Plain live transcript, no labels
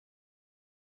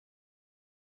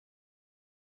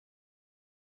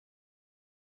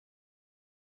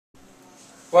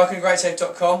Welcome to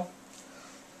GreatSafe.com.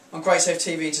 On GreatSafe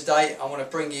TV today I want to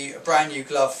bring you a brand new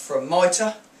glove from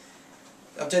Mitre.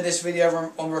 I'm doing this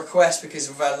video on request because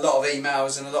we've had a lot of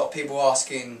emails and a lot of people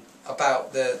asking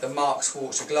about the Mark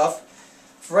Schwarzer glove.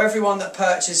 For everyone that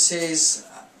purchases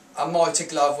a Mitre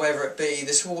glove, whether it be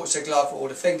the Schwarzer glove or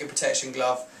the finger protection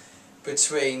glove,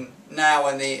 between now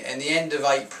and the end of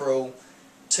April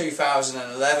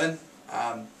 2011,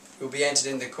 you'll be entered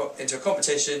into a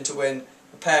competition to win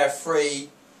a pair of free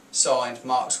signed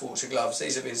Mark Schwarzer gloves.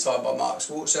 These have been signed by Mark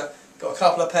Schwarzer. Got a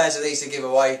couple of pairs of these to give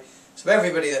away. So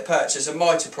everybody that purchases a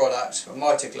Mitre product, a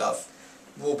Mitre glove,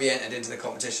 will be entered into the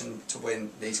competition to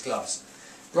win these gloves.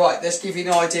 Right, let's give you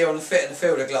an idea on the fit and the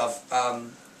feel of the glove.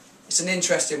 It's an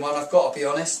interesting one, I've got to be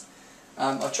honest.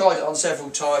 I've tried it on several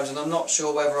times and I'm not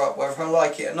sure whether I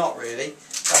like it or not really.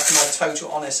 That's my total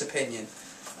honest opinion.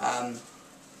 But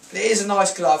it is a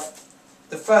nice glove.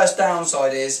 The first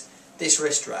downside is this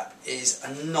wrist strap is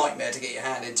a nightmare to get your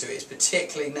hand into. It's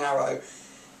particularly narrow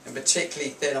and particularly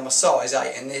thin. I'm a size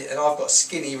 8 and I've got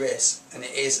skinny wrists and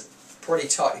it is pretty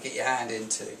tight to get your hand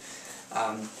into.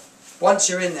 Once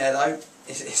you're in there though,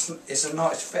 it's a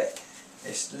nice fit.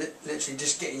 It's literally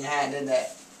just getting your hand in there.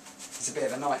 It's a bit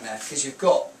of a nightmare because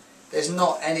there's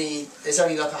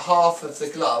only like a half of the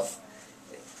glove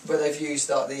where they've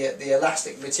used like the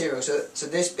elastic material. So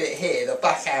this bit here, the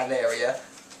backhand area,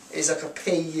 is like a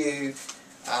PU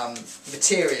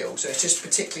material. So it's just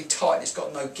particularly tight. It's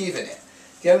got no give in it.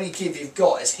 The only give you've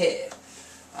got is here.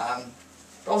 But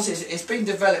obviously it's been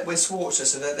developed with Schwarzer,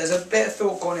 so that there's a bit of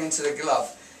thought gone into the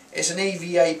glove. It's an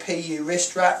EVA PU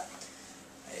wrist strap.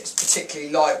 It's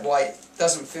particularly lightweight.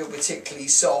 Doesn't feel particularly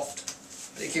soft.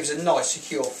 But it gives a nice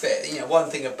secure fit. You know, one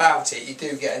thing about it, you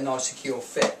do get a nice secure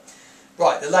fit.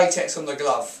 Right, the latex on the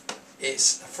glove,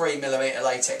 it's a 3mm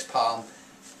latex palm.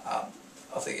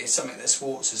 I think it's something that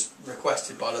Schwarzer's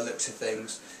requested by the looks of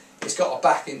things. It's got a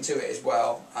back into it as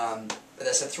well, but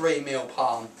it's a 3mm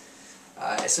palm.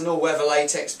 It's an all-weather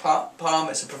latex palm.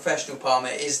 It's a professional palm.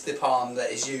 It is the palm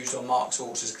that is used on Mark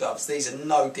Schwarzer's gloves. These are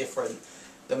no different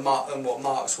than what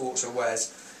Mark Schwarzer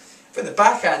wears. I think the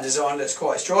backhand design looks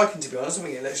quite striking, to be honest. I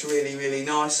think it looks really, really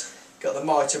nice. Got the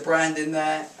Mitre brand in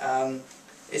there.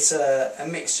 It's a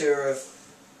mixture of,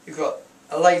 you've got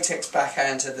a latex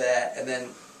backhander there, and then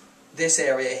this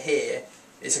area here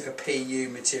is like a PU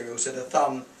material. So the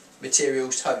thumb material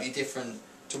is totally different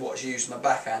to what's used on the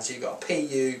backhand. So you've got a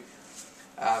PU,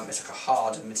 it's like a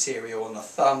hardened material on the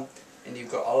thumb, and you've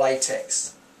got a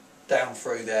latex down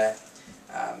through there.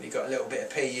 You've got a little bit of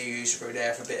PU used through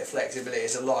there for a bit of flexibility.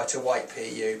 It's a lighter weight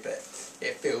PU, but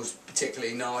it feels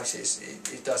particularly nice.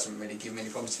 It doesn't really give me any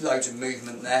problems. Loads of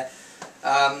movement there.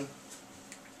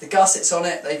 The gussets on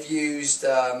it, they've used,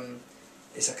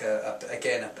 it's like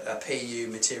a PU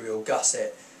material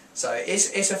gusset. So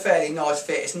it's a fairly nice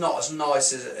fit. It's not as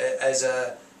nice as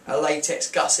a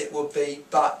latex gusset would be,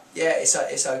 but yeah, it's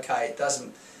okay. It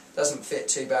doesn't fit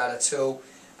too bad at all.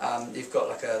 You've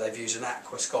got they've used an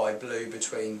aqua sky blue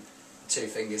between two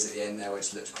fingers at the end there,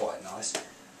 which looks quite nice.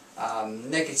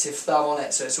 Negative thumb on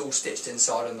it, so it's all stitched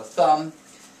inside on the thumb.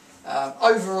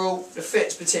 Overall, the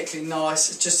fit's particularly nice.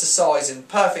 It's just a sizing,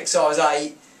 perfect size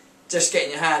 8. Just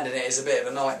getting your hand in it is a bit of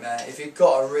a nightmare. If you've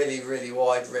got a really, really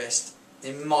wide wrist,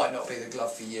 it might not be the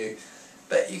glove for you.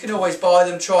 But you can always buy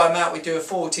them, try them out. We do a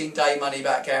 14-day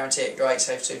money-back guarantee at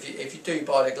GreatSafe. So if you do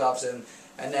buy the gloves and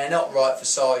they're not right for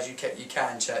size, you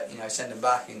can send them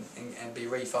back and be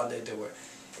refunded or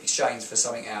exchanged for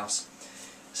something else.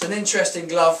 It's an interesting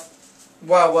glove,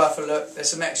 well worth a look. There's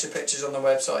some extra pictures on the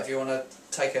website if you want to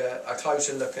take a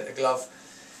closer look at the glove.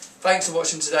 Thanks for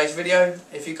watching today's video.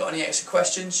 If you've got any extra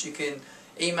questions, you can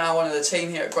email one of the team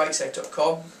here at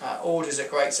GreatSafe.com,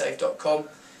 orders@GreatSafe.com,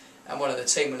 and one of the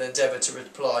team will endeavour to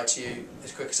reply to you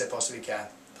as quick as they possibly can.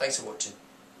 Thanks for watching.